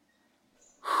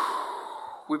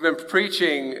We've been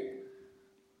preaching,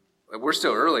 we're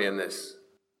still early in this,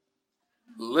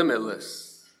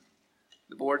 Limitless.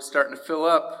 The board's starting to fill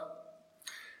up.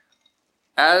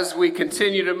 As we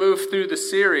continue to move through the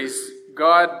series,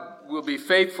 God will be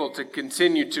faithful to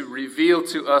continue to reveal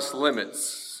to us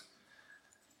limits.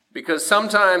 Because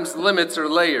sometimes limits are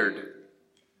layered.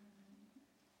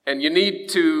 And you need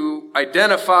to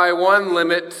identify one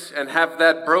limit and have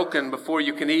that broken before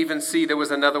you can even see there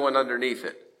was another one underneath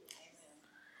it.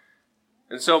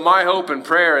 And so my hope and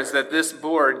prayer is that this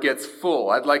board gets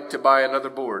full. I'd like to buy another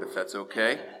board if that's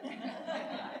okay.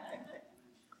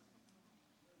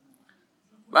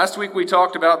 Last week we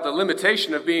talked about the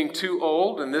limitation of being too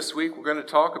old, and this week we're going to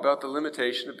talk about the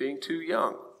limitation of being too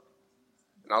young.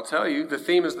 And I'll tell you, the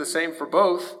theme is the same for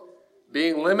both.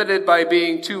 Being limited by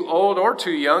being too old or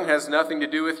too young has nothing to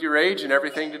do with your age and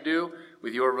everything to do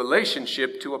with your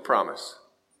relationship to a promise.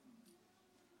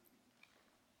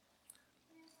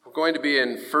 We're going to be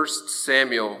in 1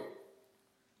 Samuel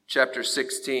chapter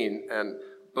 16, and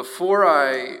before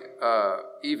I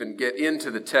even get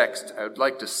into the text, I would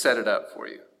like to set it up for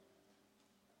you.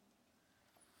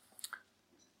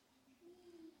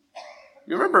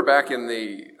 You remember back in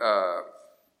the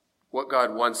What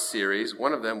God Wants series,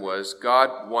 one of them was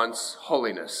God Wants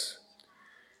Holiness.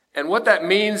 And what that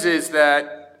means is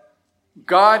that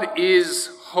God is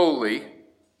holy,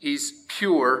 He's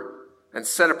pure and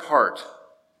set apart,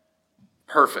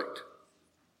 perfect.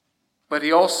 But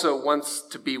He also wants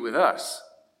to be with us.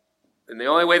 And the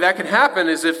only way that can happen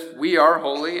is if we are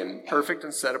holy and perfect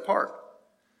and set apart.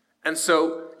 And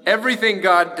so everything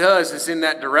God does is in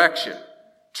that direction,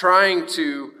 trying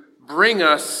to bring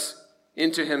us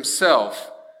into Himself.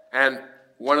 And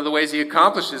one of the ways He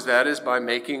accomplishes that is by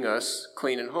making us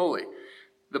clean and holy.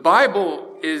 The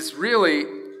Bible is really,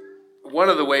 one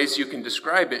of the ways you can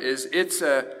describe it is it's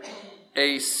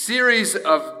a series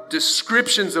of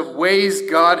descriptions of ways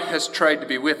God has tried to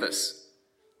be with us.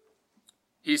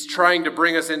 He's trying to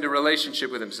bring us into relationship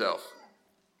with Himself.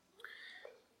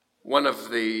 One of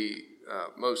the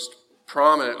most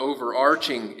prominent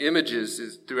overarching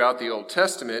images throughout the Old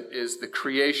Testament is the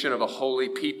creation of a holy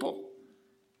people,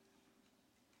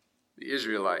 the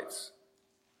Israelites.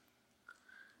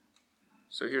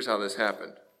 So here's how this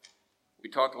happened. We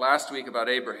talked last week about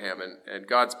Abraham, and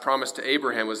God's promise to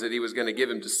Abraham was that He was going to give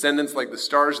him descendants like the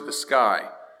stars of the sky.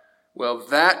 Well,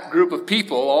 that group of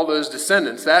people, all those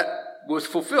descendants, that was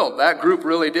fulfilled. That group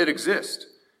really did exist,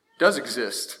 does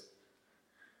exist.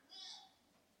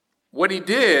 What He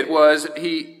did was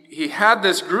he had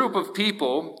this group of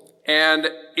people, and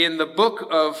in the book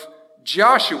of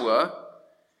Joshua,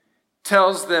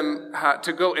 tells them how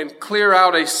to go and clear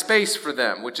out a space for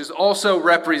them, which is also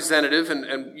representative,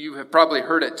 and you have probably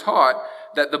heard it taught,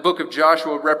 that the book of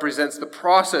Joshua represents the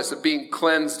process of being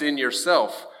cleansed in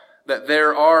yourself, that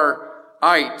there are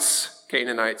ites,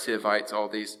 Canaanites, Hivites, all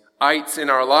these ites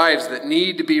in our lives that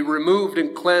need to be removed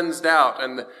and cleansed out,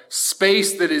 and the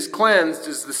space that is cleansed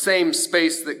is the same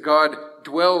space that God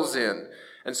dwells in.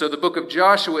 And so the book of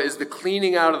Joshua is the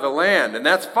cleaning out of the land, and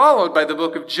that's followed by the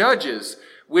book of Judges,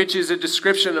 which is a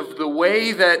description of the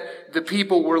way that the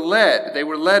people were led. They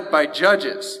were led by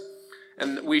judges.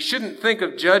 And we shouldn't think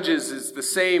of judges as the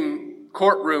same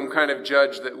courtroom kind of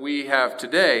judge that we have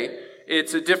today.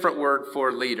 It's a different word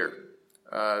for leader.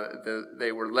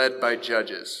 They were led by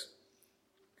judges.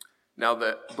 Now,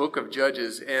 the book of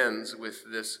Judges ends with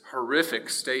this horrific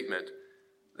statement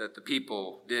that the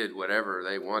people did whatever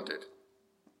they wanted.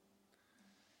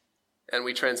 And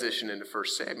we transition into 1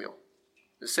 Samuel.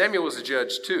 Samuel was a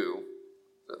judge too,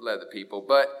 that led the people,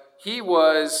 but he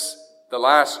was the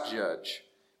last judge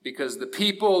because the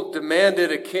people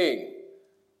demanded a king.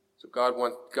 So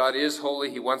God is holy.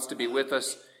 He wants to be with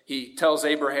us. He tells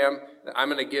Abraham, I'm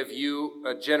going to give you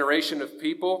a generation of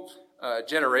people,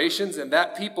 generations, and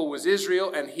that people was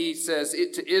Israel, and he says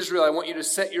to Israel, I want you to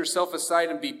set yourself aside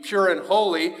and be pure and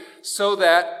holy so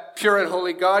that pure and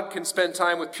holy God can spend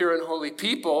time with pure and holy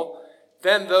people.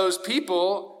 Then those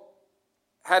people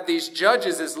had these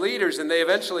judges as leaders, and they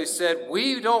eventually said,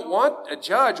 we don't want a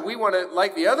judge. We want to,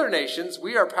 like the other nations,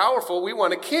 we are powerful. We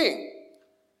want a king.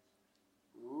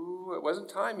 Ooh, it wasn't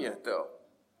time yet, though.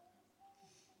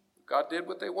 God did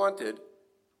what they wanted,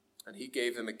 and He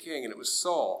gave them a king, and it was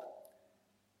Saul.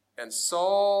 And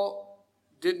Saul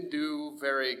didn't do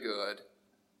very good,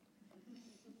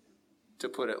 to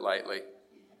put it lightly.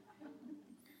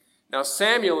 Now,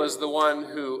 Samuel is the one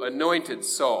who anointed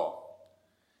Saul.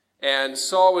 And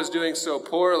Saul was doing so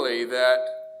poorly that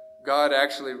God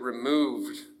actually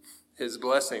removed His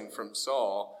blessing from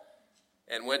Saul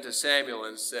and went to Samuel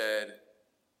and said,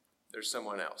 there's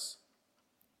someone else.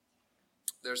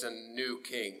 there's a new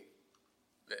king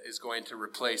that is going to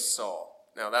replace Saul.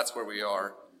 Now that's where we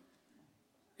are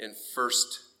in 1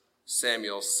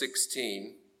 Samuel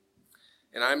 16.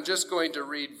 And I'm just going to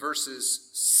read verses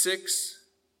 6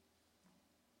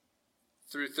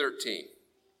 through 13.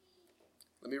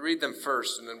 Let me read them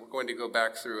first, and then we're going to go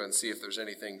back through and see if there's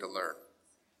anything to learn.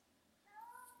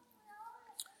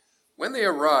 When they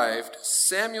arrived,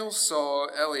 Samuel saw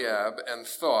Eliab and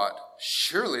thought,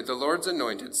 "Surely the Lord's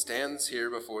anointed stands here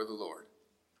before the Lord."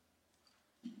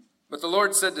 But the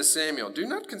Lord said to Samuel, "Do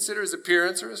not consider his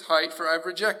appearance or his height, for I have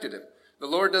rejected him. The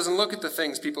Lord doesn't look at the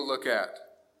things people look at.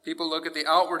 People look at the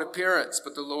outward appearance,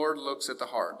 but the Lord looks at the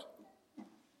heart."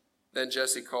 Then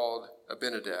Jesse called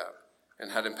Abinadab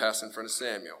and had him pass in front of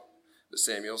Samuel. But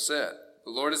Samuel said, "The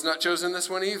Lord has not chosen this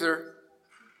one either."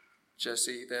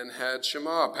 Jesse then had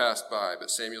Shammah pass by,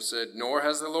 but Samuel said, "Nor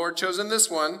has the Lord chosen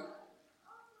this one."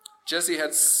 Jesse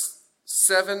had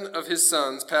 7 of his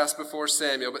sons pass before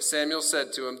Samuel, but Samuel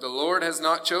said to him, "The Lord has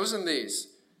not chosen these."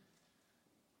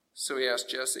 So he asked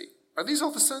Jesse, "Are these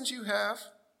all the sons you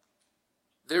have?"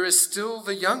 "There is still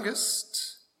the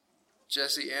youngest,"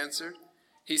 Jesse answered.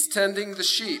 "He's tending the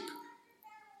sheep."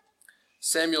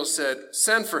 Samuel said,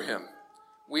 "Send for him.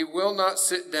 We will not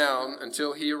sit down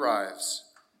until he arrives."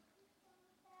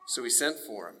 So he sent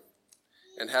for him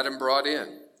and had him brought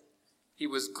in. He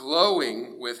was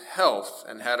glowing with health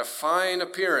and had a fine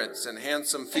appearance and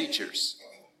handsome features.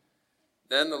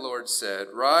 Then the Lord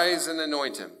said, "Rise and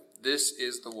anoint him. This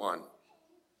is the one."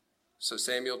 So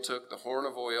Samuel took the horn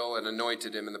of oil and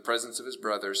anointed him in the presence of his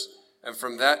brothers. And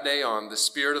from that day on, the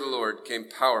Spirit of the Lord came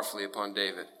powerfully upon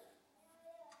David.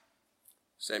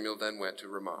 Samuel then went to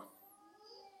Ramah.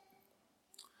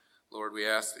 Lord, we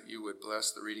ask that you would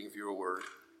bless the reading of your word.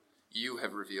 You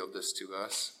have revealed this to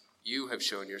us. You have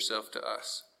shown yourself to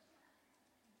us.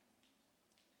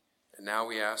 And now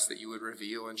we ask that you would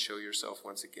reveal and show yourself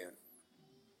once again.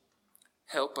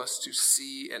 Help us to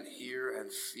see and hear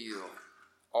and feel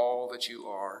all that you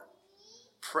are.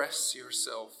 Press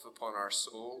yourself upon our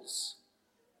souls.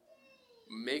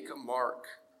 Make a mark,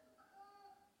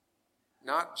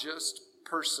 not just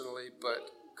personally,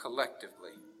 but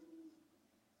collectively.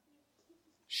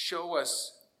 Show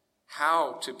us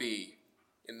how to be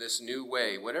in this new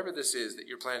way, whatever this is that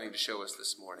you're planning to show us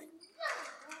this morning.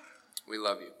 We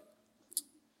love you.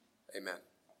 Amen.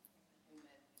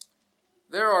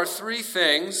 There are 3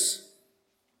 things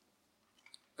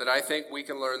that I think we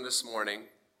can learn this morning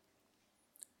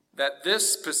that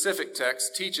this specific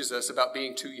text teaches us about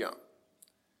being too young.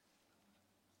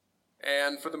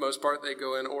 And for the most part, they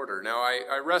go in order. Now,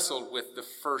 I wrestled with the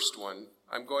first one.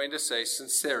 I'm going to say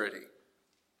sincerity,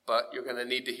 but you're going to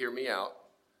need to hear me out.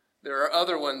 There are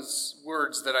other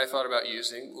words that I thought about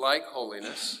using, like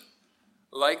holiness,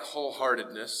 like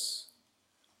wholeheartedness,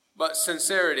 but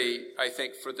sincerity, I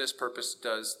think, for this purpose,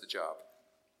 does the job.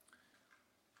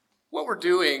 What we're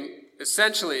doing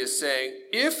essentially is saying,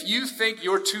 if you think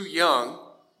you're too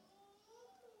young,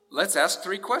 let's ask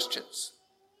 3 questions.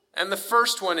 And the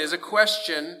first one is a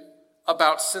question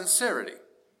about sincerity.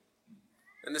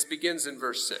 And this begins in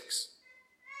verse 6.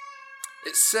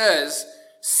 It says,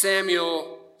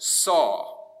 Samuel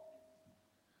saw.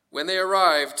 When they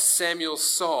arrived, Samuel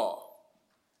saw.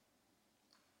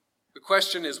 The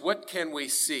question is, what can we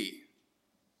see?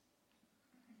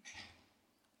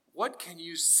 What can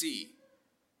you see?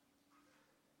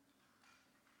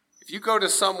 If you go to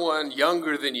someone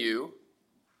younger than you,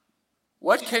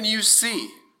 what can you see?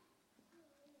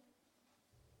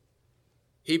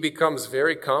 He becomes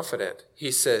very confident.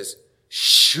 He says,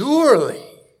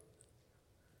 surely,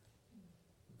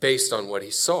 based on what he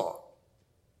saw.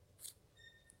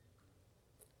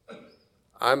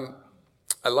 I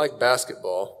like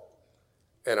basketball,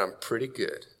 and I'm pretty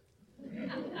good.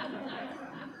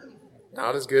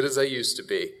 Not as good as I used to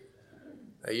be.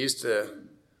 I used to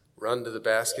run to the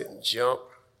basket and jump,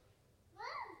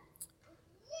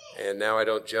 and now I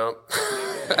don't jump.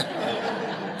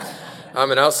 I'm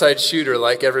an outside shooter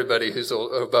like everybody who's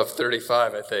above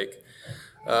 35, I think.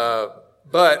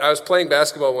 But I was playing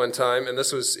basketball one time, and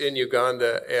this was in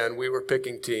Uganda, and we were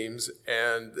picking teams,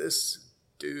 and this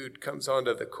dude comes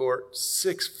onto the court,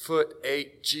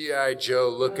 6'8", G.I. Joe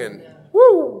looking.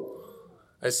 Woo!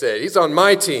 I said, he's on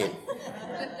my team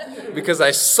because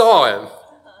I saw him.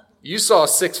 You saw a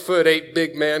 6'8"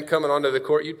 big man coming onto the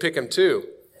court, you'd pick him too.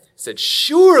 I said,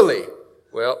 surely.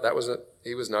 Well,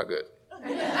 he was not good.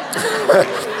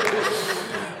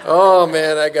 Oh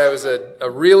man, that guy was a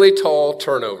really tall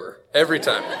turnover every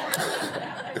time.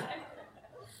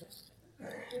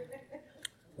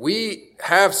 We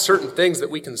have certain things that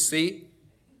we can see,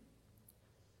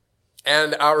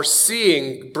 And our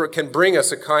seeing can bring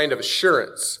us a kind of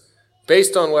assurance.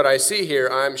 Based on what I see here,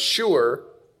 I'm sure.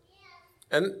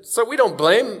 And so we don't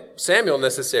blame Samuel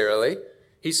necessarily.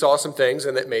 He saw some things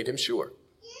and that made him sure.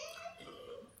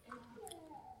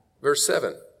 Verse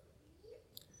 7.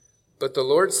 But the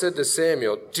Lord said to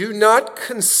Samuel, do not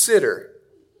consider.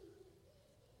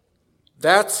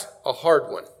 That's a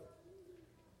hard one.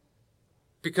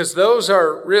 Because those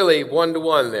are really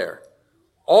one-to-one there.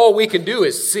 All we can do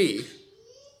is see.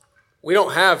 We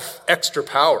don't have extra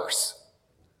powers.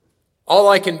 All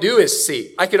I can do is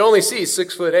see. I can only see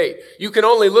 6'8". You can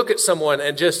only look at someone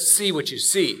and just see what you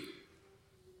see.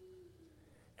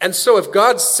 And so if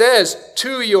God says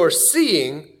to your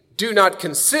seeing, do not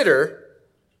consider,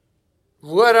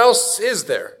 what else is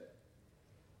there?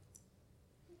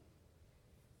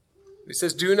 He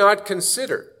says, do not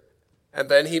consider. And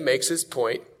then he makes his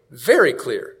point very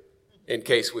clear, in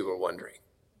case we were wondering.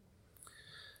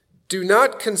 Do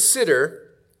not consider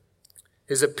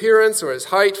his appearance or his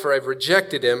height, for I've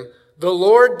rejected him. The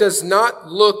Lord does not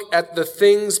look at the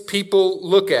things people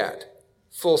look at.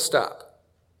 Full stop.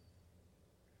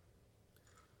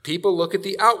 People look at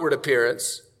the outward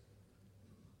appearance,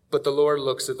 but the Lord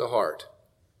looks at the heart.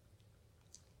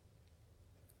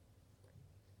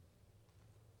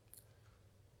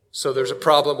 So there's a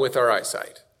problem with our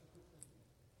eyesight.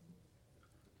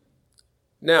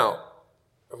 Now,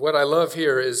 what I love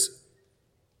here is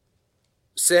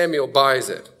Samuel buys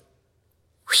it,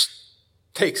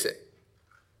 takes it.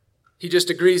 He just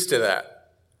agrees to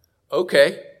that.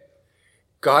 Okay,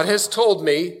 God has told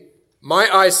me my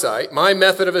eyesight, my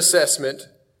method of assessment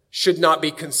should not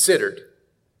be considered.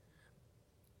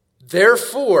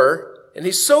 Therefore, and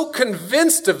he's so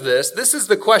convinced of this is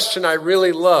the question I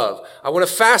really love. I want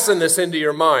to fasten this into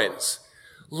your minds.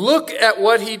 Look at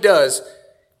what he does.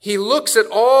 He looks at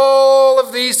all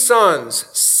of these sons,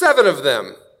 7 of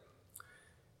them,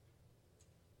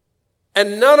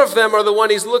 and none of them are the one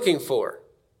he's looking for.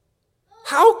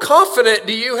 How confident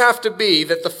do you have to be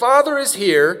that the Father is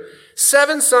here,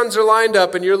 7 sons are lined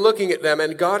up, and you're looking at them,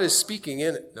 and God is speaking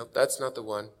in it? Nope, that's not the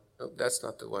one. Nope, that's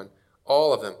not the one.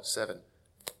 All of them, 7.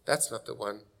 That's not the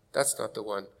one. That's not the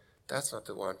one. That's not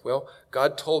the one. Well,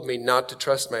 God told me not to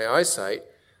trust my eyesight.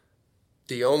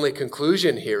 The only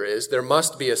conclusion here is there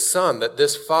must be a son that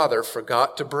this father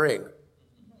forgot to bring.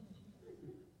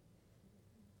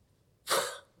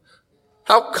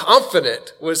 How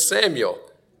confident was Samuel?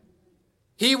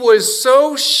 He was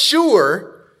so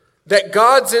sure that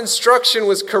God's instruction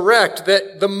was correct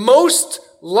that the most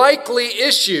likely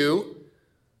issue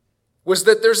was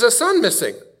that there's a son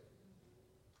missing.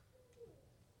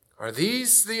 Are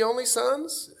these the only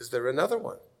sons? Is there another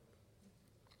one?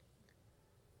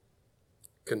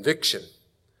 Conviction.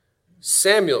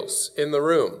 Samuel's in the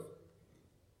room.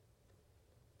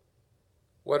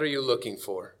 What are you looking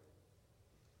for?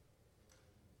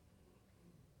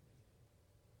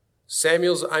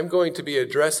 Samuel's, I'm going to be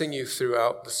addressing you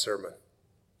throughout the sermon.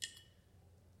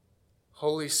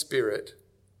 Holy Spirit,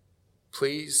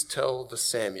 please tell the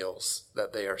Samuels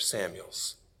that they are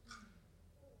Samuels.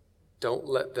 Don't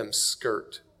let them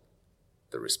skirt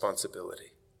the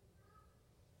responsibility.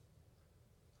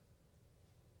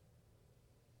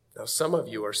 Now, some of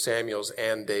you are Samuels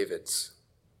and Davids.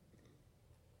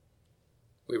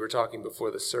 We were talking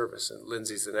before the service, and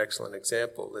Lindsay's an excellent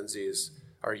example. Lindsay is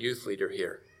our youth leader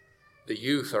here. The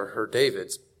youth are her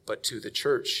Davids, but to the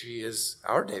church, she is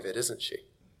our David, isn't she?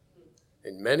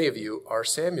 And many of you are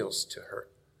Samuels to her.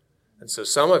 And so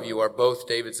some of you are both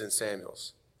Davids and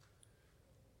Samuels.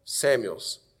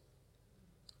 Samuels,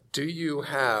 do you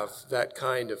have that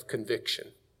kind of conviction?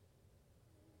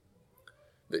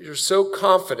 That you're so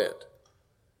confident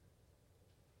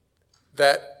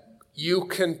that you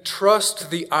can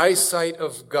trust the eyesight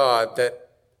of God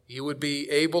that you would be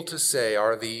able to say,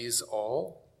 are these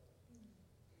all?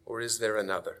 Or is there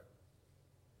another?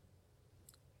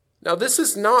 Now, this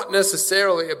is not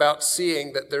necessarily about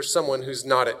seeing that there's someone who's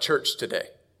not at church today.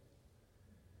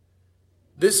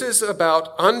 This is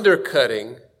about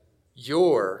undercutting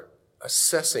your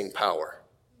assessing power.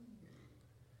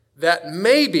 That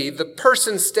maybe the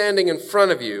person standing in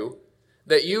front of you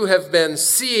that you have been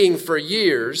seeing for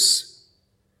years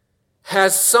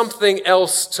has something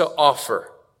else to offer.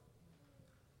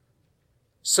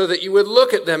 So that you would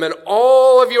look at them and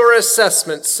all of your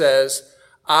assessment says,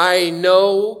 I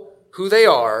know who they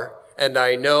are and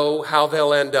I know how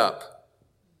they'll end up.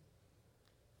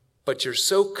 But you're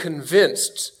so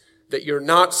convinced that you're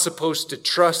not supposed to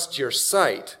trust your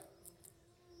sight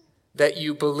that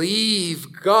you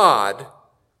believe God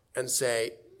and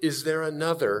say, is there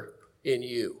another in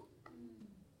you?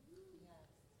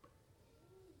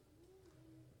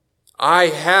 I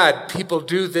had people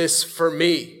do this for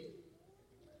me.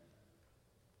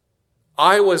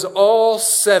 I was all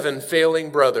 7 failing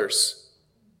brothers.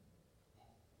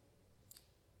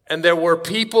 And there were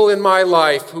people in my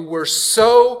life who were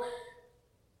so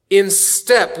in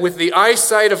step with the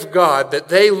eyesight of God that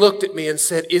they looked at me and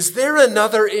said, "Is there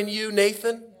another in you,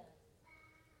 Nathan?"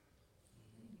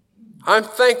 I'm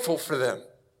thankful for them.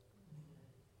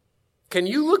 Can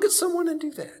you look at someone and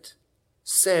do that?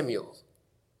 Samuel.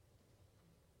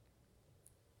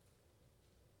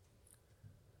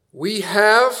 We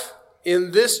have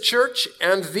in this church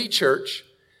and the church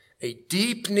a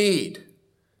deep need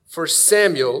for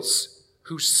Samuels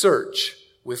who search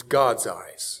with God's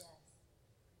eyes.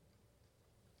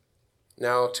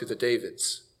 Now to the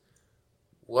Davids.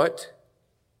 What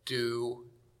do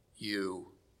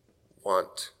you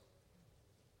want?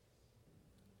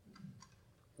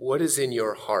 What is in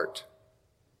your heart?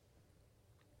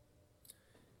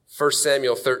 1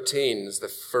 Samuel 13 is the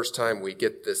first time we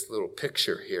get this little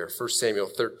picture here. 1 Samuel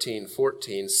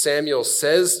 13:14. Samuel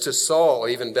says to Saul,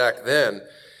 even back then,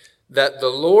 that the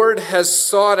Lord has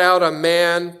sought out a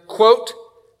man, quote,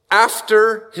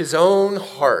 after his own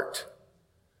heart,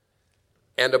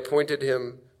 and appointed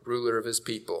him ruler of his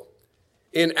people.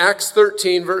 In Acts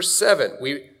 13, verse 7,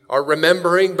 we are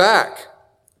remembering back.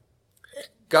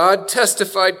 God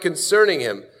testified concerning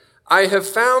him, "I have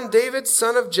found David,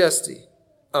 son of Jesse,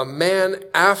 a man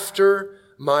after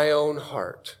my own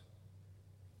heart."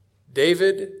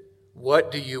 David,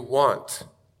 what do you want?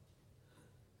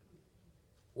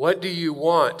 What do you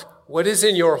want? What is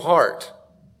in your heart?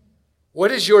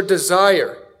 What is your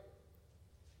desire?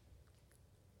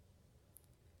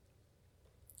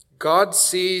 God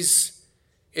sees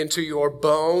into your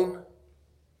bone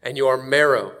and your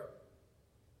marrow,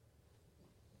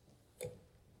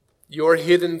 your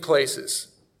hidden places.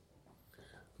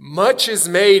 Much is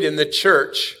made in the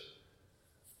church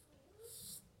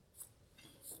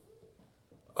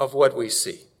of what we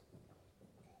see.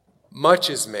 Much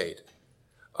is made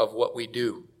of what we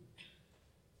do.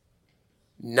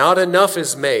 Not enough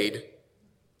is made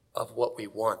of what we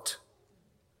want.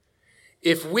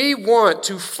 If we want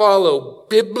to follow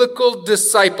biblical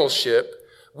discipleship,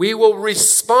 we will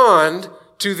respond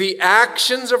to the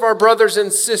actions of our brothers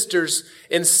and sisters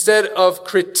instead of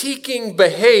critiquing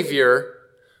behavior,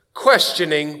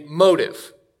 questioning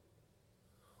motive.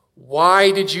 Why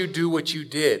did you do what you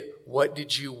did? What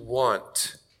did you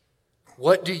want?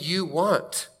 What do you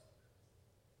want?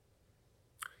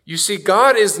 You see,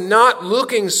 God is not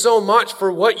looking so much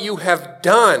for what you have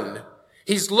done.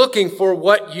 He's looking for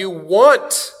what you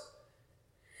want.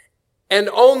 And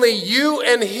only you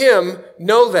and him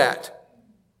know that.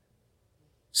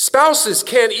 Spouses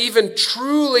can't even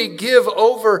truly give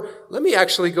over. Let me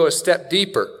actually go a step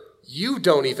deeper. You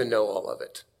don't even know all of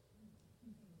it.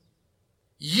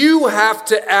 You have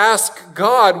to ask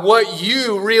God what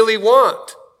you really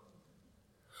want.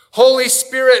 Holy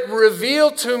Spirit,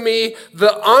 reveal to me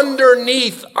the under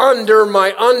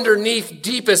my underneath,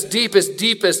 deepest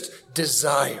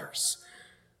desires.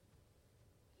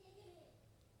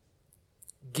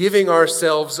 Giving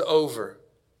ourselves over.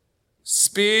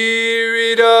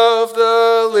 Spirit of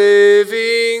the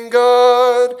living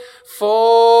God,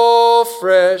 fall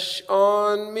fresh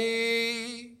on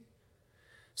me.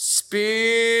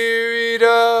 Spirit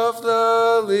of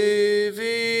the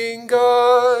living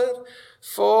God,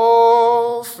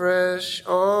 fall fresh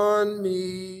on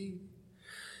me.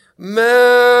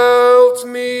 Melt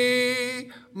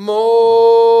me,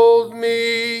 mold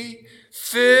me,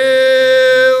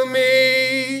 fill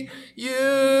me,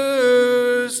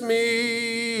 use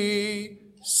me.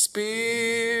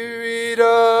 Spirit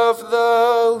of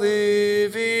the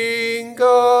living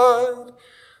God,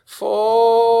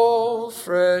 fall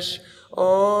fresh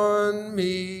on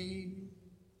me.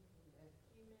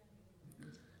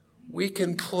 We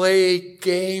can play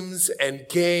games and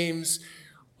games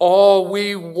all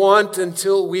we want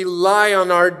until we lie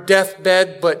on our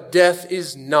deathbed, but death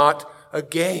is not a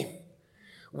game.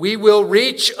 We will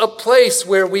reach a place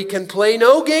where we can play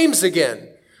no games again.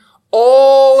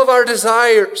 All of our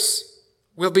desires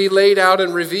will be laid out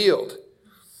and revealed.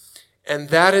 And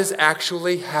that is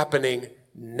actually happening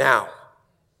now.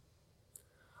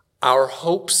 Our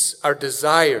hopes, our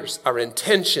desires, our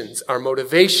intentions, our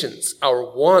motivations, our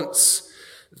wants,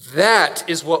 that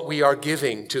is what we are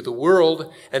giving to the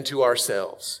world and to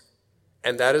ourselves.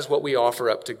 And that is what we offer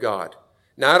up to God.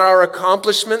 Not our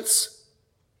accomplishments,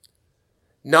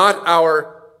 not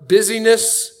our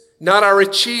busyness, not our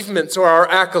achievements or our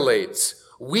accolades.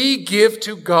 We give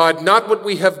to God not what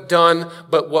we have done,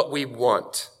 but what we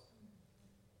want.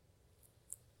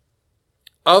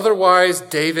 Otherwise,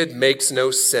 David makes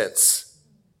no sense.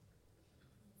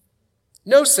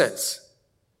 No sense.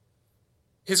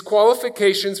 His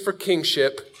qualifications for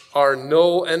kingship are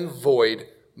null and void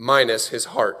minus his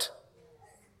heart.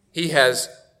 He has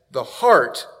the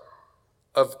heart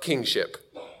of kingship.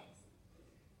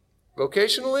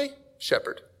 Vocationally,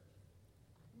 shepherd.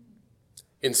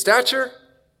 In stature,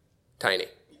 tiny.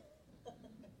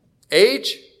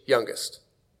 Age, youngest.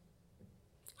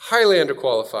 Highly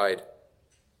underqualified,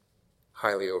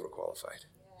 highly overqualified.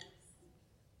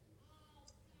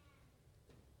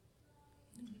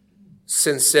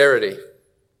 Sincerity.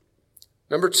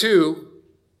 Number 2,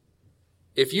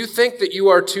 if you think that you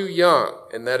are too young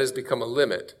and that has become a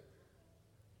limit,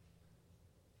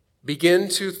 begin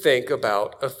to think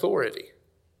about authority.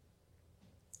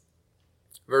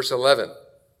 Verse 11.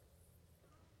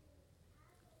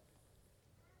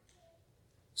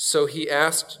 So he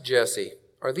asked Jesse,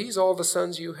 "Are these all the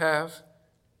sons you have?"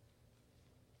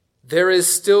 "There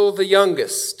is still the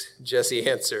youngest," Jesse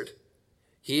answered.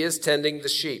 "He is tending the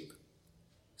sheep."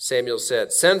 Samuel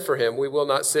said, "Send for him. We will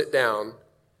not sit down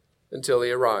until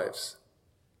he arrives."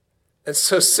 And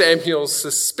so Samuel's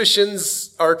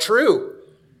suspicions are true.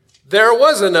 There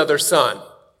was another son.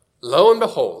 Lo and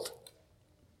behold,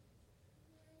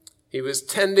 he was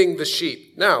tending the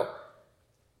sheep. Now,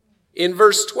 in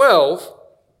verse 12,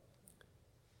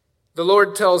 the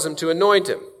Lord tells him to anoint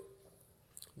him.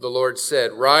 The Lord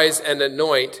said, "Rise and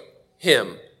anoint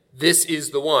him. This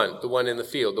is the one in the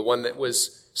field, the one that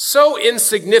was so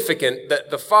insignificant that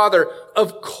the father,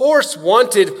 of course,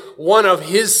 wanted one of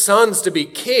his sons to be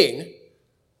king."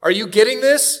 Are you getting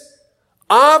this?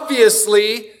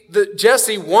 Obviously,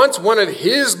 Jesse wants one of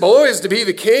his boys to be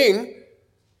the king.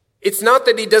 It's not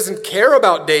that he doesn't care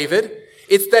about David.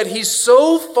 It's that he's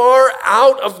so far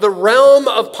out of the realm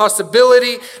of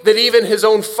possibility that even his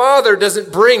own father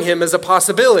doesn't bring him as a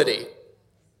possibility.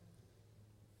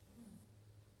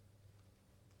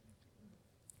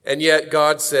 And yet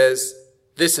God says,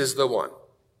 this is the one.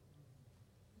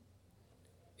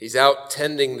 He's out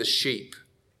tending the sheep.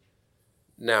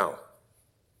 Now,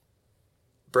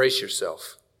 brace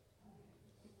yourself.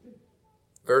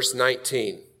 Verse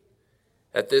 19.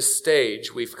 At this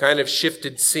stage, we've kind of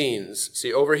shifted scenes.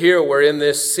 See, over here, we're in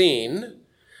this scene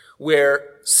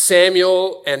where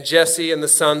Samuel and Jesse and the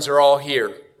sons are all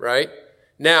here, right?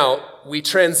 Now, we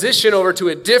transition over to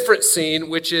a different scene,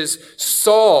 which is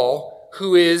Saul,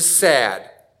 who is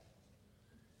sad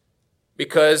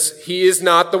because he is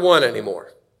not the one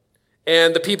anymore.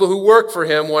 And the people who work for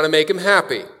him want to make him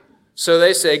happy. So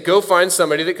they say, go find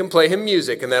somebody that can play him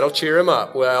music, and that'll cheer him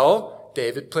up. Well,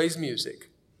 David plays music.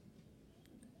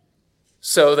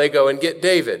 So they go and get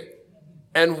David.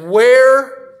 And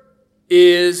where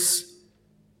is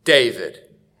David?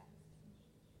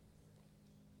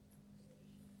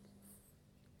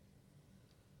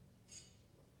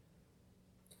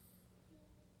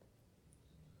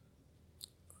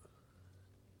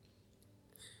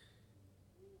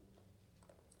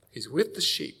 He's with the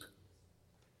sheep.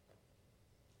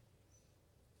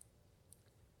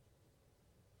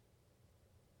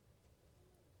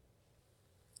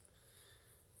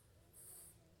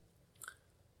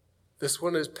 This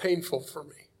one is painful for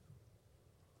me.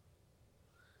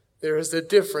 There is a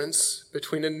difference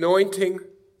between anointing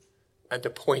and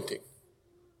appointing.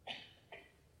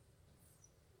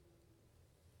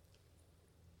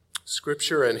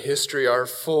 Scripture and history are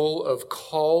full of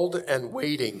called and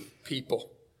waiting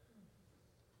people,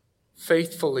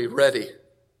 faithfully ready.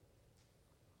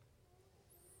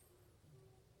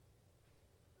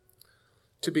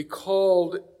 To be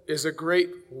called is a great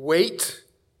weight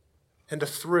and a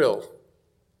thrill,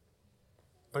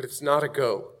 but it's not a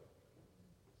go.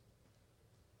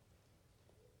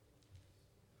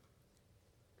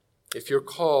 If you're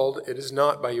called, it is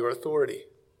not by your authority.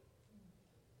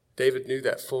 David knew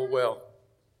that full well.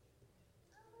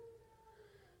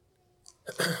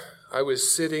 I was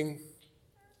sitting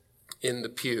in the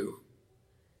pew,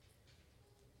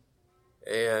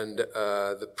 and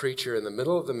the preacher in the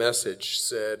middle of the message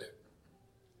said,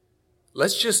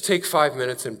 "Let's just take 5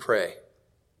 minutes and pray."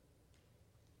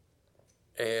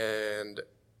 And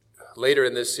later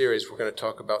in this series, we're going to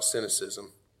talk about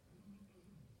cynicism.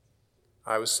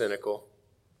 I was cynical.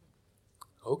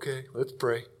 Okay, let's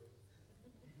pray.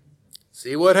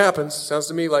 See what happens. Sounds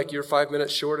to me like you're 5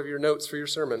 minutes short of your notes for your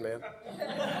sermon, man.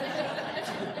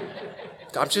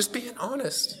 I'm just being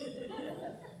honest.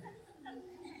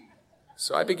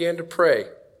 So I began to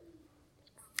pray.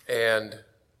 And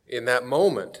in that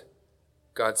moment,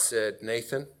 God said,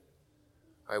 "Nathan,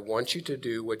 I want you to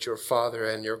do what your father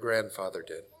and your grandfather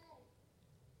did.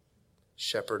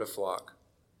 Shepherd a flock."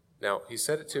 Now, he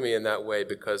said it to me in that way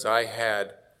because I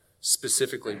had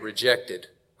specifically rejected.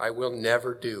 I will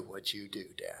never do what you do,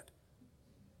 Dad.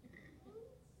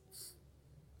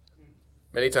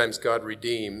 Many times God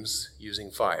redeems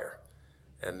using fire,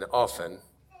 and often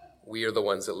we are the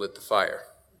ones that lit the fire.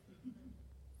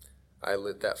 I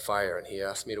lit that fire, and he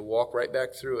asked me to walk right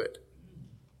back through it.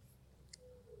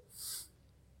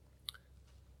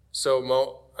 So,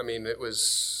 it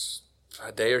was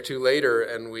a day or two later,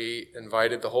 and we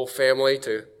invited the whole family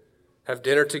to have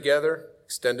dinner together,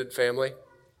 extended family,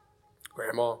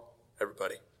 grandma,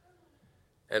 everybody.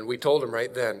 And we told him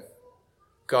right then,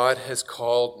 God has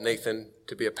called Nathan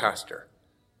to be a pastor.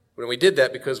 When we did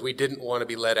that because we didn't want to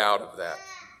be let out of that.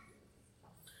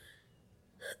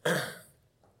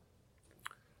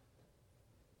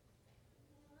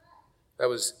 That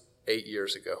was 8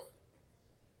 years ago.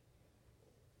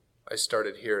 I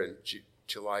started here in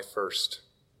July 1st.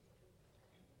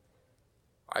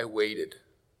 I waited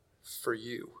for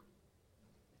you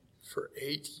for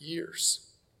 8 years.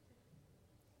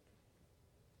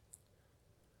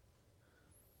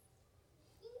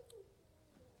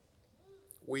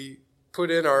 We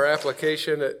put in our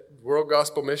application at World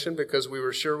Gospel Mission because we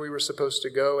were sure we were supposed to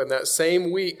go. And that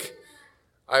same week,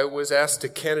 I was asked to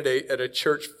candidate at a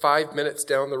church 5 minutes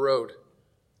down the road.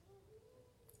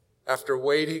 After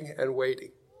waiting and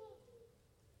waiting.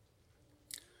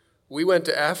 We went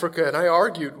to Africa and I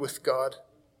argued with God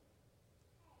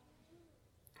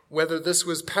whether this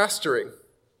was pastoring.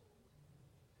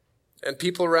 And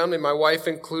people around me, my wife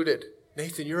included,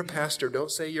 Nathan, you're a pastor.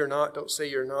 Don't say you're not. Don't say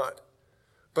you're not.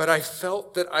 But I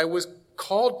felt that I was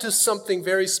called to something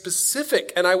very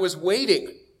specific, and I was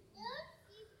waiting.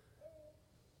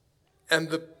 And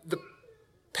the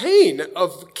pain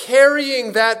of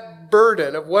carrying that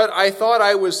burden of what I thought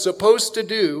I was supposed to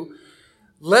do,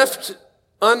 left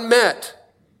unmet,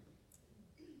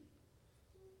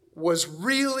 was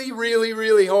really, really,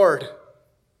 really hard.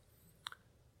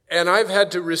 And I've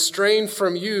had to restrain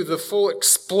from you the full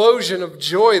explosion of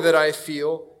joy that I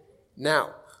feel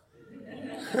now.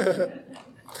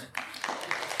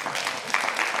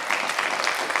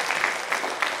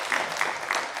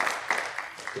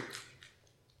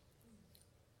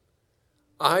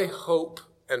 I hope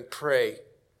and pray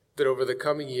that over the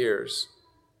coming years,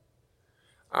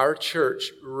 our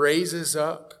church raises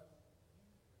up,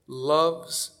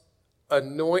 loves,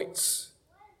 anoints,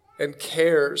 and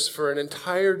cares for an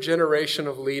entire generation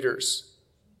of leaders.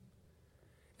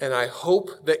 And I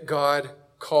hope that God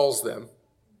calls them.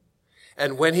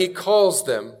 And when he calls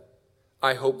them,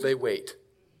 I hope they wait.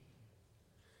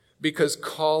 Because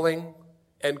calling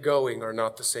and going are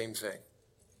not the same thing.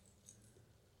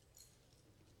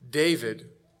 David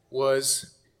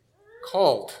was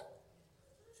called.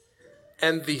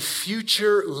 And the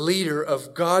future leader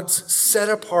of God's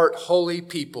set-apart holy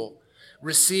people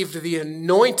received the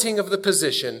anointing of the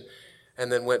position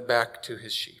and then went back to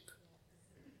his sheep.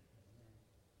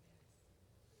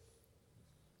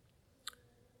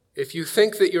 If you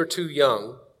think that you're too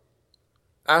young,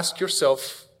 ask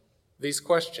yourself these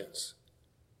questions.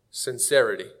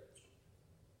 Sincerity.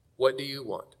 What do you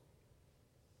want?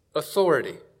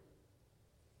 Authority.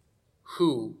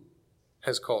 Who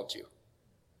has called you?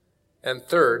 And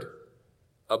third,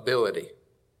 ability. It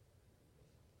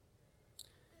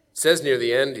says near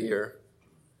the end here,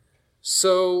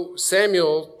 so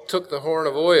Samuel took the horn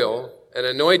of oil and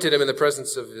anointed him in the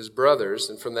presence of his brothers,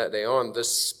 and from that day on, the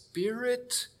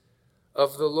Spirit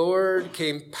of the Lord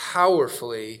came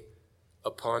powerfully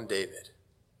upon David.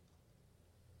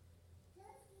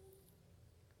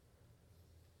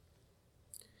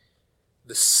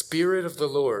 The Spirit of the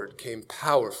Lord came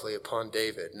powerfully upon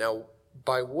David. Now,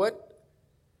 by what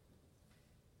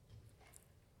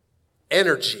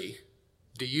energy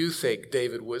do you think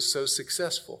David was so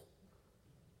successful?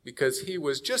 Because he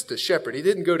was just a shepherd. He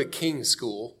didn't go to king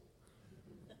school.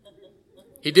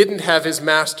 He didn't have his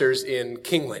master's in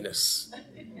kingliness.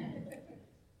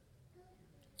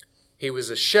 He was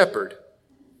a shepherd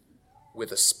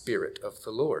with a Spirit of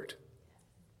the Lord.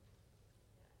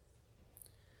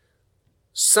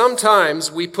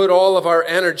 Sometimes we put all of our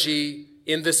energy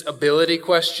in this ability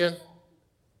question,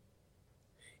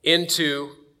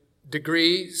 into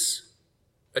degrees,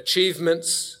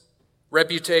 achievements,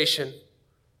 reputation,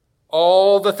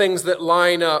 all the things that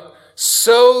line up,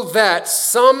 so that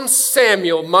some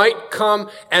Samuel might come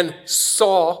and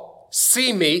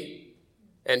see me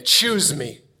and choose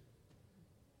me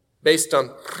based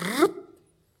on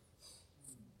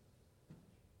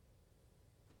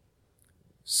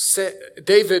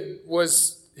David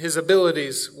his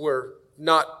abilities were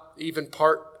not even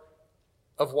part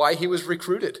of why he was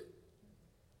recruited.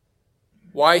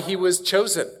 why he was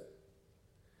chosen.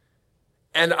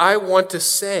 And I want to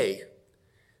say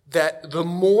that the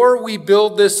more we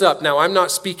build this up, now I'm not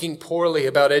speaking poorly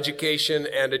about education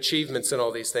and achievements and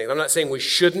all these things. I'm not saying we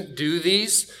shouldn't do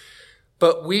these,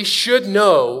 but we should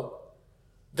know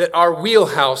that our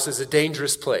wheelhouse is a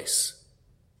dangerous place.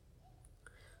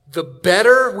 The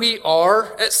better we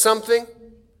are at something,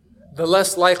 the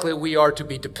less likely we are to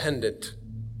be dependent.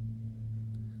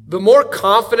 The more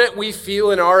confident we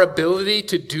feel in our ability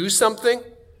to do something,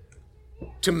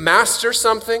 to master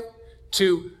something,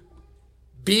 to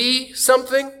be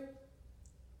something,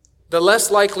 the less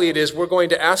likely it is we're going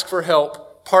to ask for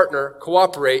help, partner,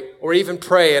 cooperate, or even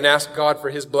pray and ask God for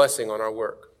his blessing on our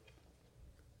work.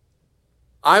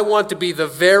 I want to be the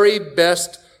very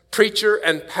best preacher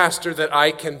and pastor that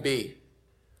I can be.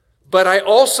 But I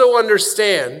also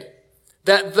understand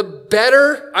that the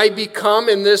better I become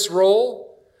in this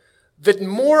role, the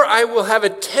more I will have a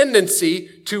tendency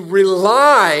to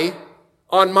rely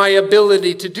on my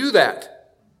ability to do that.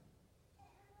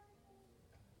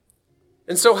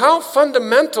 And so how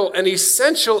fundamental and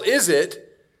essential is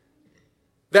it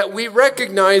that we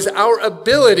recognize our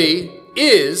ability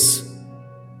is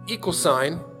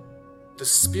the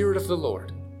Spirit of the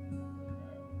Lord.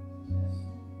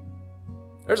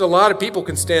 There's a lot of people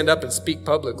can stand up and speak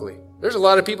publicly. There's a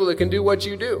lot of people that can do what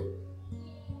you do.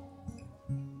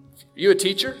 You a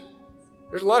teacher?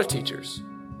 There's a lot of teachers.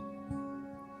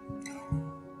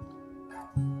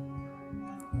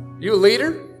 You a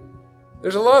leader?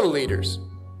 There's a lot of leaders.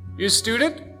 You a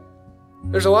student?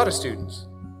 There's a lot of students.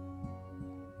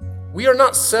 We are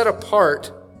not set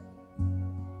apart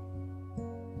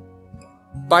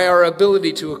by our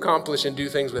ability to accomplish and do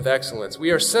things with excellence.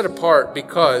 We are set apart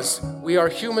because we are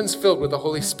humans filled with the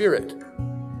Holy Spirit,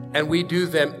 and we do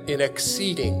them in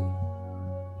exceeding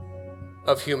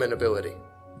of human ability.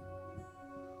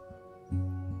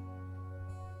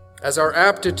 As our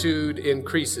aptitude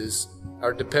increases,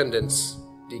 our dependence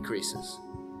decreases.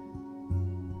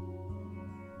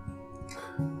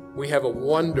 We have a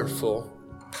wonderful,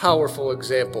 powerful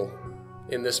example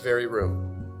in this very room.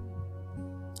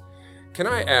 Can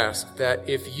I ask that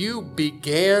if you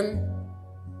began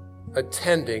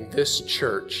attending this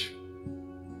church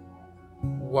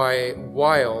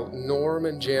while Norm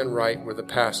and Jan Wright were the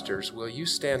pastors, will you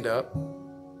stand up?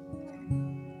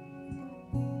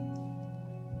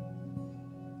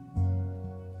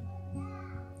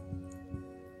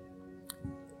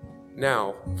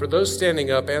 Now, for those standing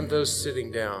up and those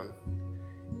sitting down,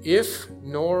 if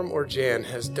Norm or Jan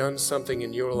has done something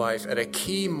in your life at a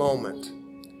key moment,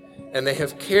 and they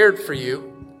have cared for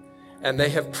you, and they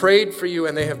have prayed for you,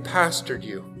 and they have pastored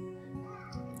you,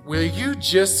 will you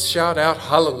just shout out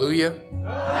hallelujah?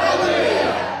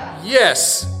 Hallelujah!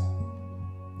 Yes!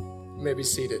 You may be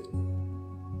seated.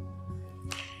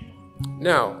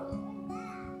 Now,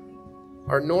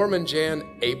 are Norm and Jan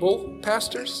able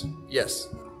pastors? Yes.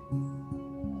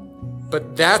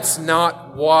 But that's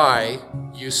not why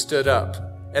you stood up.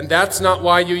 And that's not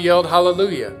why you yelled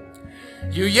hallelujah.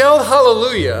 You yelled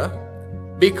hallelujah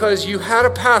because you had a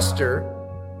pastor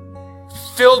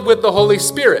filled with the Holy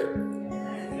Spirit.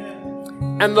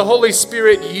 And the Holy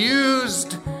Spirit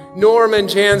used Norm and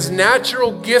Jan's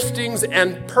natural giftings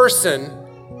and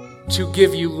person to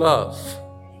give you love.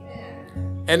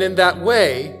 And in that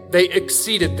way, they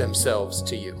exceeded themselves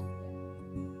to you.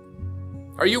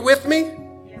 Are you with me?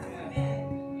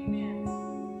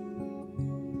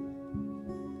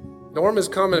 Norm has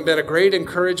come and been a great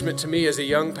encouragement to me as a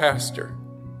young pastor.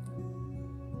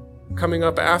 Coming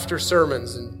up after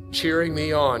sermons and cheering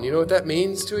me on. You know what that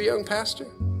means to a young pastor?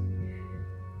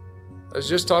 I was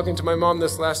just talking to my mom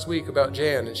this last week about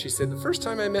Jan, and she said, the first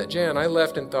time I met Jan, I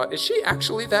left and thought, is she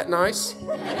actually that nice?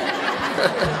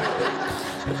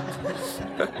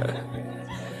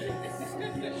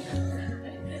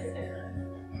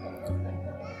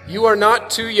 You are not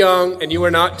too young and you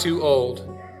are not too old.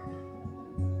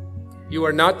 You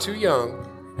are not too young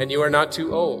and you are not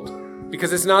too old.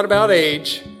 Because it's not about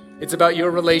age, it's about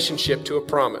your relationship to a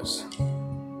promise.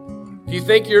 If you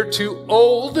think you're too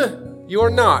old, you are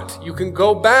not. You can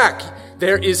go back.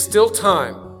 There is still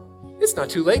time. It's not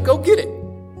too late. Go get it.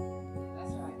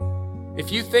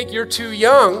 If you think you're too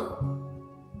young,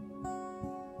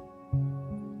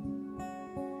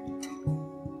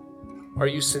 are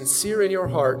you sincere in your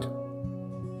heart?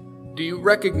 Do you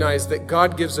recognize that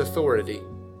God gives authority?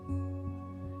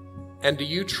 And do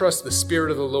you trust the Spirit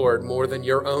of the Lord more than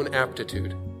your own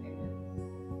aptitude?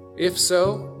 If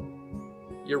so,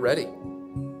 you're ready.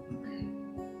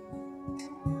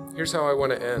 Here's how I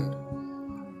want to end.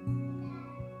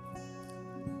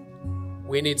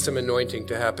 We need some anointing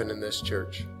to happen in this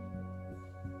church.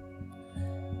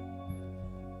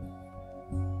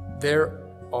 There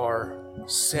are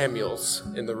Samuels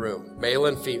in the room, male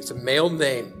and female. It's a male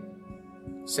name.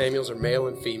 Samuels are male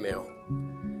and female.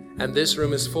 And this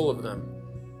room is full of them.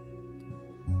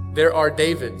 There are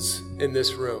Davids in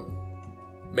this room,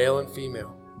 male and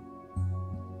female.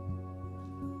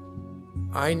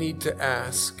 I need to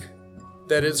ask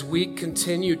that as we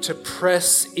continue to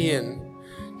press in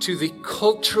to the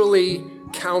culturally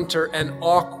counter and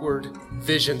awkward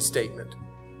vision statement,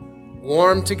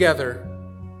 warm together,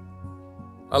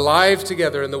 alive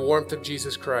together in the warmth of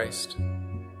Jesus Christ,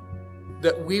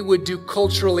 that we would do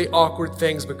culturally awkward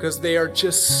things because they are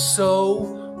just so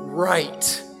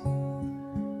right.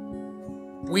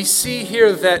 We see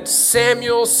here that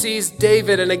Samuel sees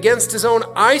David and against his own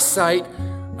eyesight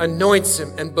anoints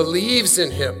him and believes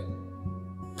in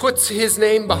him, puts his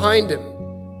name behind him.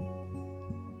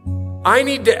 I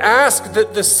need to ask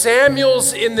that the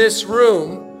Samuels in this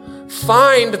room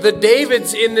find the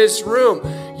Davids in this room.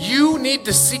 You need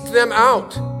to seek them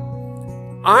out.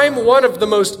 I'm one of the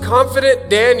most confident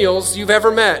Daniels you've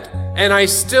ever met, and I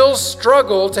still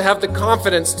struggle to have the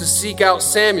confidence to seek out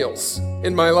Samuels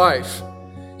in my life.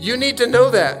 You need to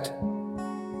know that.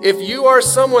 If you are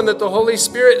someone that the Holy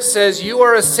Spirit says you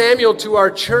are a Samuel to our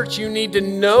church, you need to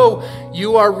know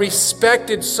you are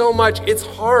respected so much. It's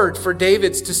hard for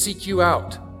Davids to seek you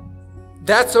out.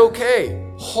 That's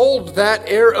okay. Hold that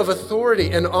air of authority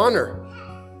and honor.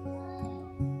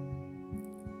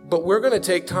 But we're going to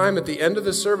take time at the end of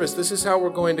the service. This is how we're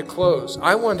going to close.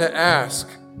 I want to ask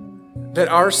that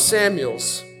our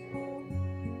Samuels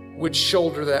would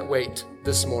shoulder that weight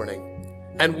this morning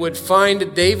and would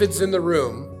find Davids in the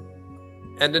room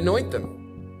and anoint them.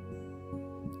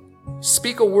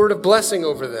 Speak a word of blessing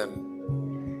over them.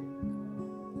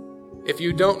 If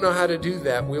you don't know how to do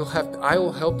that, I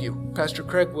will help you. Pastor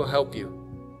Craig will help you.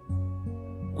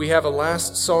 We have a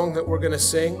last song that we're going to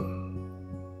sing.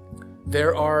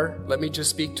 Let me just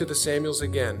speak to the Samuels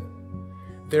again.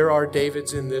 There are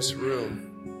Davids in this room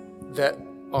that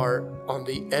are on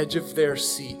the edge of their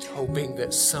seat, hoping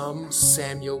that some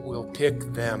Samuel will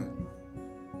pick them.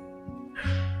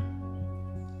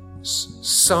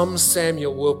 Some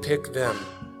Samuel will pick them.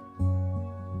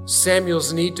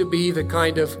 Samuels need to be the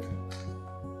kind of,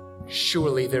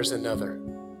 surely there's another.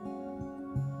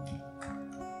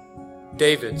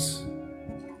 Davids,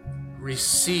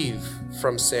 receive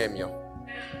from Samuel.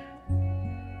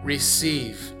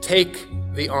 Receive. Take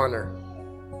the honor.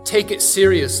 Take it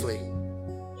seriously.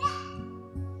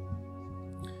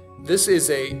 This is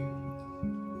a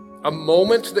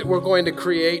moment that we're going to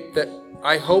create that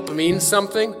I hope means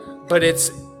something, but it's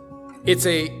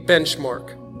a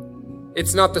benchmark.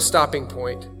 It's not the stopping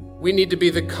point. We need to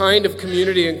be the kind of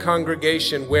community and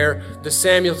congregation where the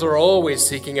Samuels are always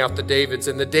seeking out the Davids,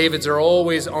 and the Davids are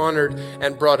always honored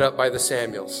and brought up by the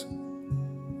Samuels.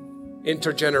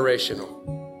 Intergenerational.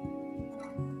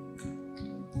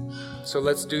 So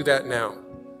let's do that now.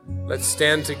 Let's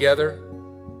stand together.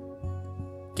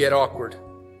 Get awkward.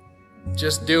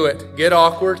 Just do it. Get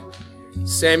awkward.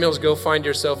 Samuels, go find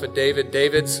yourself a David.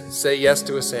 Davids, say yes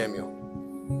to a Samuel.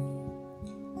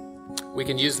 We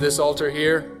can use this altar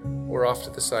here or off to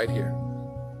the side here.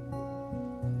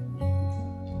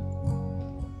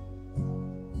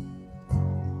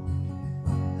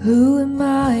 Who am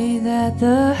I that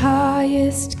the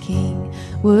highest King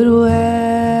would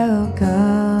welcome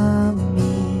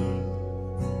me?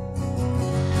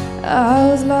 I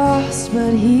was lost,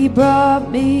 but he brought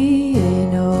me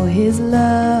in. Oh, his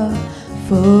love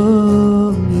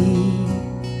for me.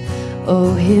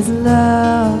 Oh, his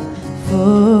love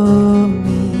for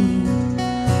me.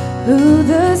 Who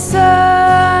the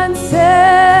Son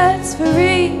sets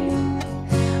free,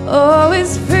 oh,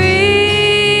 is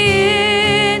free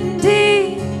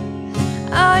indeed.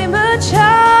 I'm a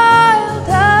child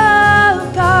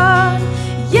of God.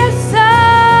 Yes, I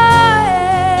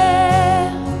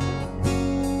am.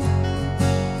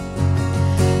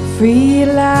 Free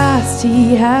at last,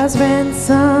 he has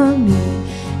ransomed me.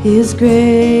 His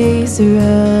grace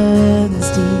runs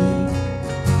deep.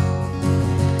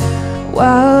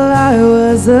 While I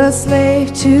was a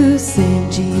slave to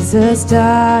sin, Jesus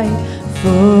died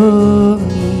for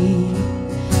me.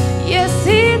 Yes,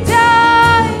 he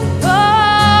died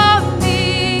for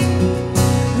me.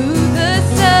 Who the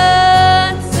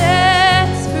Son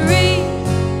sets free,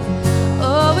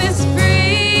 oh, is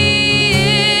free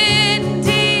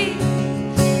indeed.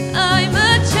 I'm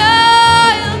a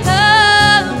child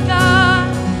of God.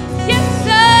 Yes, I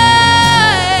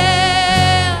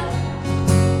am.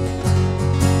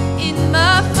 In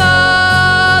my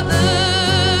Father's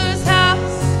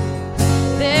house,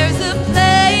 there's a place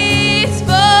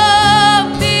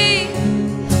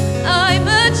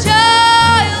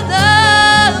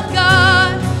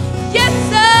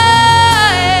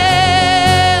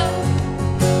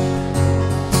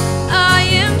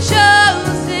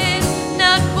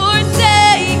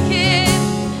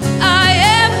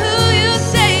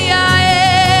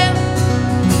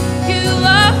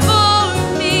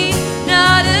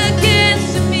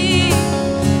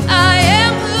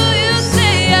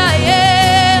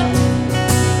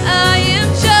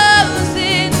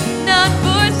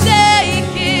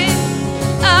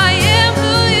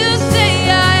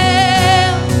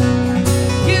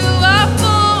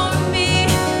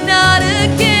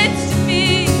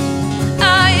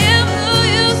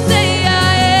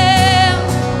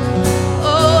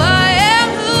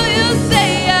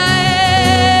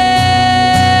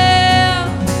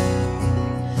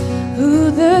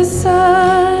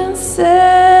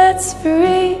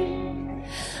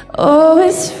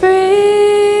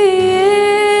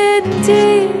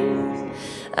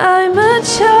I'm a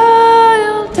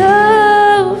child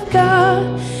of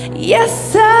God.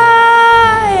 Yes,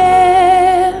 I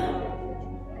am.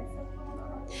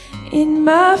 In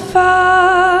my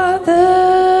Father's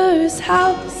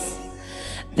house,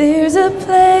 there's a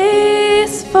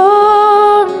place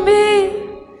for me.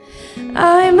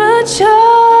 I'm a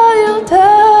child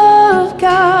of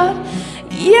God.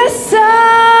 Yes,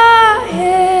 I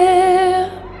am.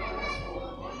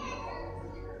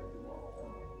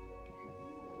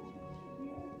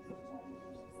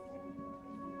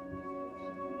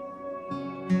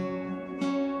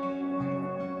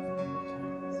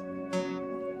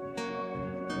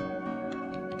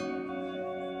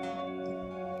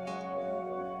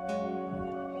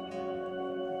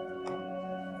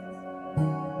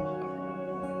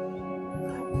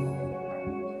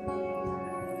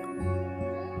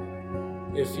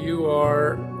 If you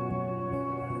are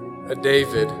a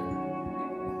David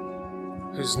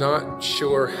who's not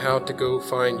sure how to go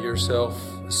find yourself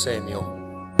a Samuel,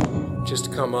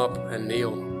 just come up and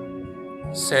kneel.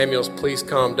 Samuels, please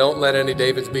come. Don't let any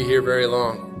Davids be here very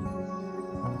long.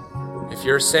 If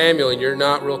you're Samuel and you're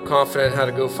not real confident how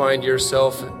to go find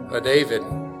yourself a David,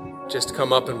 just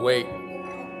come up and wait.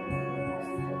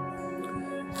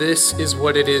 This is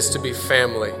what it is to be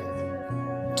family,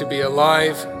 to be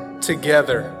alive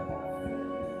together.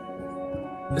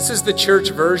 This is the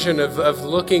church version of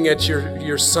looking at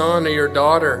your son or your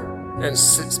daughter and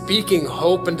speaking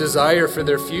hope and desire for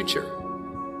their future,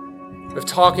 of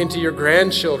talking to your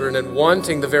grandchildren and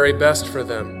wanting the very best for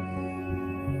them.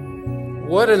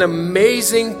 What an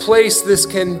amazing place this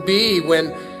can be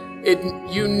when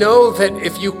you know that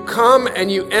if you come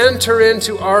and you enter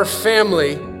into our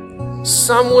family,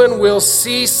 someone will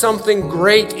see something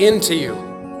great into you.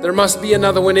 There must be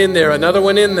another one in there, another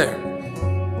one in there.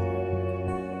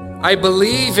 I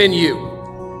believe in you.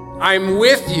 I'm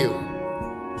with you.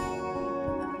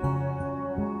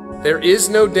 There is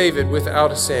no David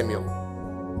without a Samuel.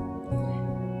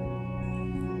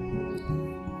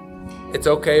 It's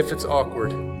okay if it's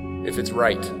awkward, if it's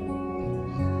right. A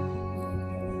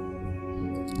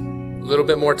little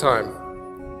bit more time.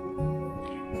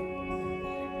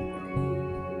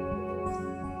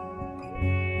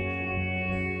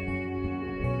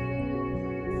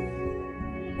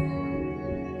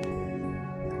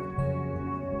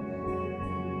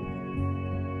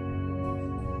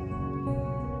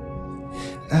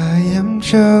 I am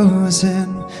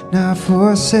chosen, not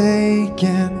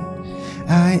forsaken.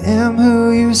 I am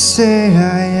who you say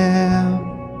I am.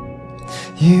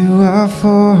 You are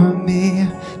for me,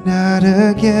 not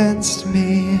against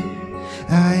me.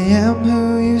 I am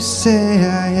who you say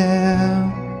I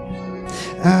am.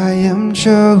 I am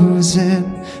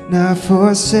chosen, not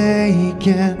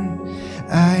forsaken.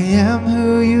 I am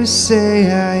who you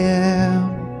say I am.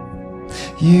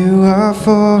 You are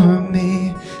for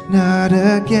me, not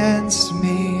against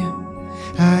me.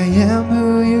 I am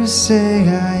who you say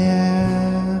I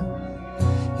am.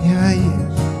 I am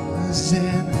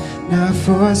chosen, not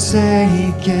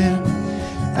forsaken.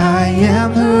 I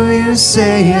am who you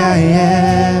say I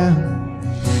am.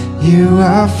 You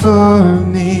are for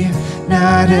me,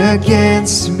 not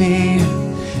against me.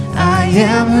 I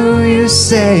am who you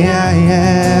say I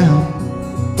am.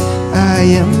 I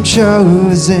am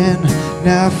chosen,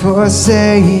 not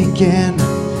forsaken.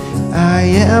 I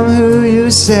am who you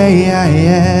say I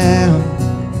am.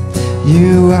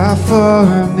 You are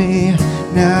for me,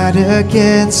 not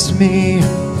against me.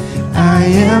 I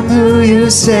am who you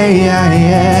say I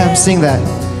am. Sing that.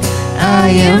 I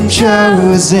am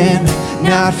chosen,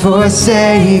 not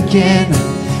forsaken.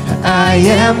 I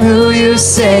am who you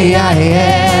say I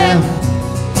am.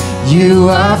 You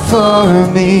are for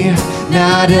me,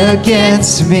 not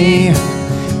against me.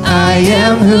 I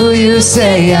am who you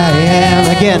say I am.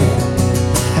 Again.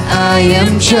 I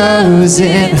am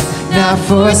chosen, not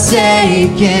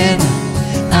forsaken.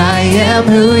 I am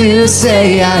who you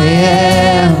say I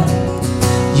am.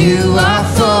 You are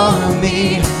for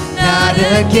me, not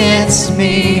against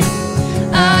me.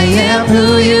 I am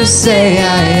who you say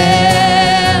I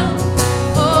am.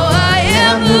 Oh, I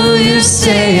am who you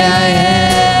say I am.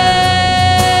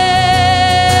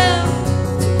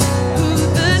 Who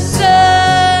the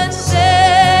Son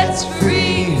sets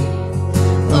free,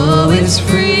 oh, is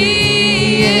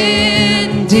free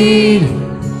indeed.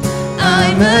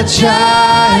 I'm a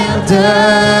child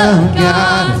of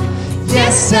God.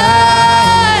 Yes,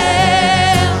 I am.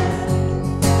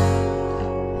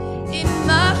 In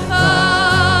my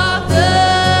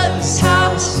Father's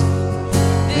house,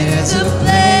 there's a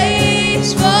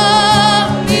place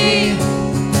for me.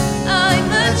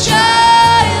 I'm a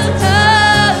child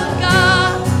of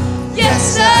God.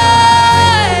 Yes, I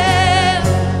am.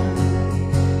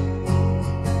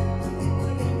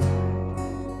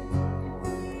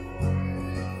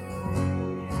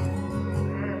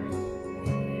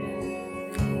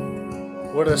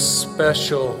 a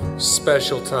special,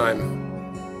 special time.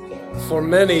 For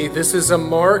many, this is a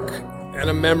mark and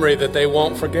a memory that they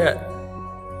won't forget.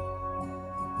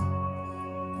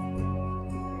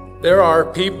 There are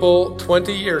people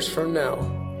 20 years from now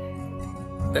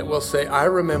that will say, I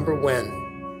remember when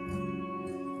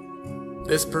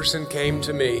this person came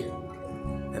to me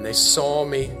and they saw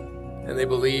me and they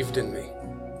believed in me.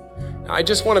 Now, I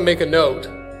just want to make a note.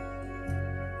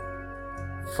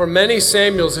 For many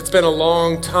Samuels, it's been a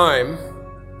long time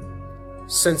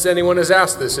since anyone has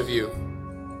asked this of you.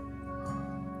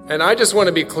 And I just want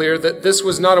to be clear that this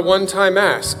was not a one-time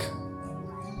ask.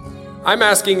 I'm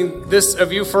asking this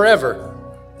of you forever.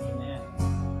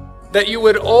 That you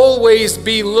would always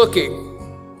be looking.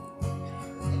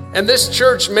 And this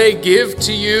church may give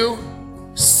to you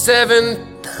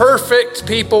 7 perfect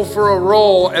people for a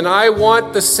role, and I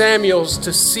want the Samuels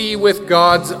to see with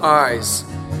God's eyes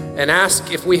and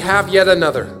ask if we have yet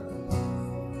another.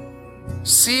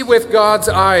 See with God's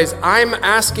eyes. I'm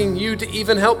asking you to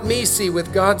even help me see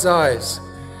with God's eyes.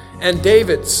 And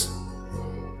David's.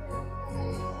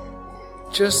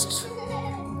 Just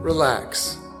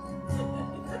relax.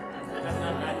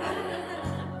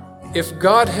 If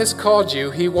God has called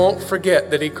you, He won't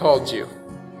forget that He called you.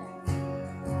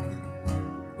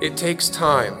 It takes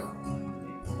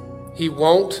time. He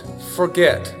won't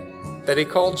forget that He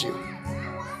called you.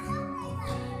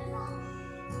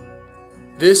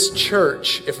 This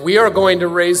church, if we are going to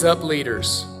raise up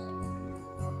leaders,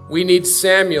 we need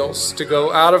Samuels to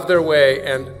go out of their way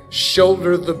and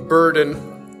shoulder the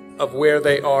burden of where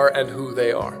they are and who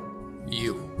they are.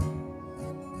 You.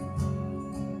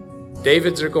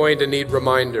 Davids are going to need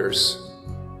reminders.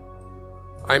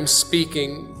 I'm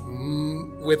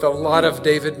speaking with a lot of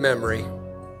David memory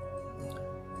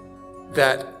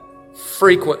that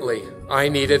frequently I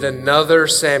needed another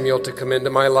Samuel to come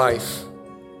into my life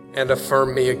and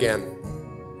affirm me again,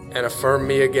 and affirm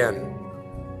me again.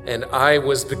 And I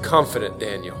was the confident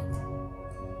Daniel.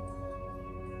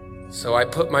 So I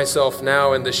put myself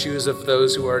now in the shoes of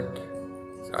those who are,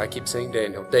 I keep saying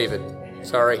David,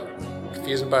 sorry,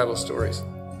 confusing Bible stories.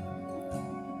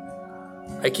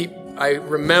 I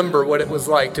remember what it was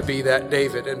like to be that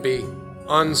David and be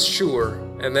unsure.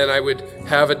 And then I would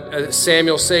have a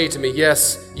Samuel say to me,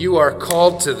 yes, you are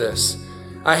called to this.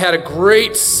 I had a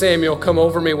great Samuel come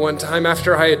over me one time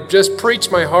after I had just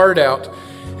preached my heart out,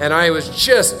 and I was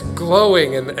just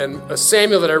glowing, and a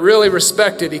Samuel that I really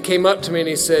respected, he came up to me and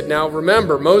he said, now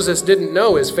remember, Moses didn't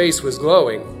know his face was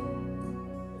glowing.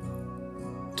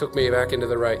 Took me back into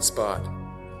the right spot.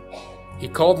 He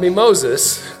called me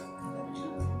Moses,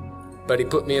 but he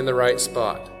put me in the right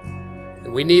spot.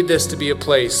 And we need this to be a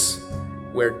place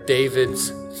where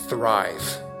Davids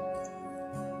thrive.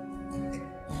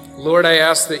 Lord, I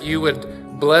ask that you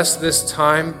would bless this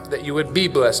time, that you would be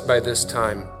blessed by this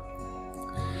time.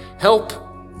 Help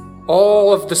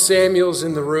all of the Samuels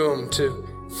in the room to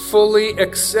fully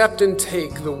accept and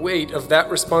take the weight of that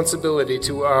responsibility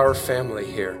to our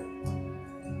family here.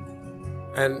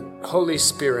 And Holy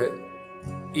Spirit,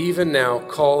 even now,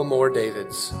 call more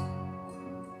Davids.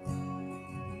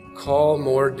 Call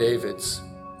more Davids.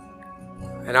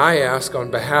 And I ask on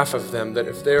behalf of them that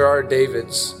if there are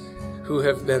Davids who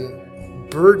have been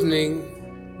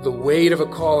burdening the weight of a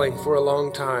calling for a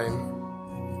long time,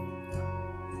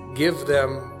 give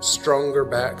them stronger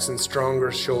backs and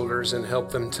stronger shoulders and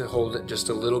help them to hold it just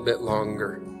a little bit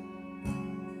longer.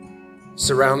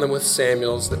 Surround them with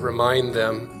Samuels that remind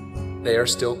them they are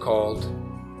still called.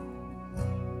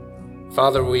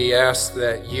 Father, we ask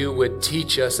that you would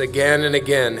teach us again and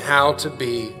again how to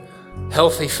be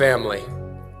healthy family.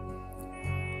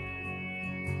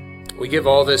 We give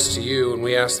all this to you, and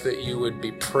we ask that you would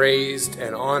be praised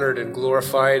and honored and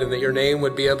glorified, and that your name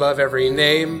would be above every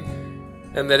name,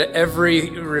 and that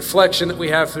every reflection that we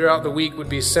have throughout the week would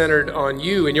be centered on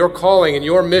you and your calling and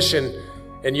your mission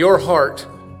and your heart.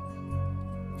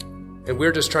 And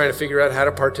we're just trying to figure out how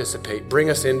to participate.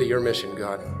 Bring us into your mission,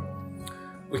 God.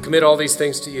 We commit all these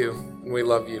things to you, and we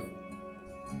love you.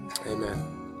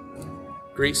 Amen.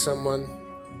 Greet someone,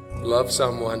 love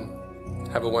someone.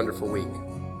 Have a wonderful week.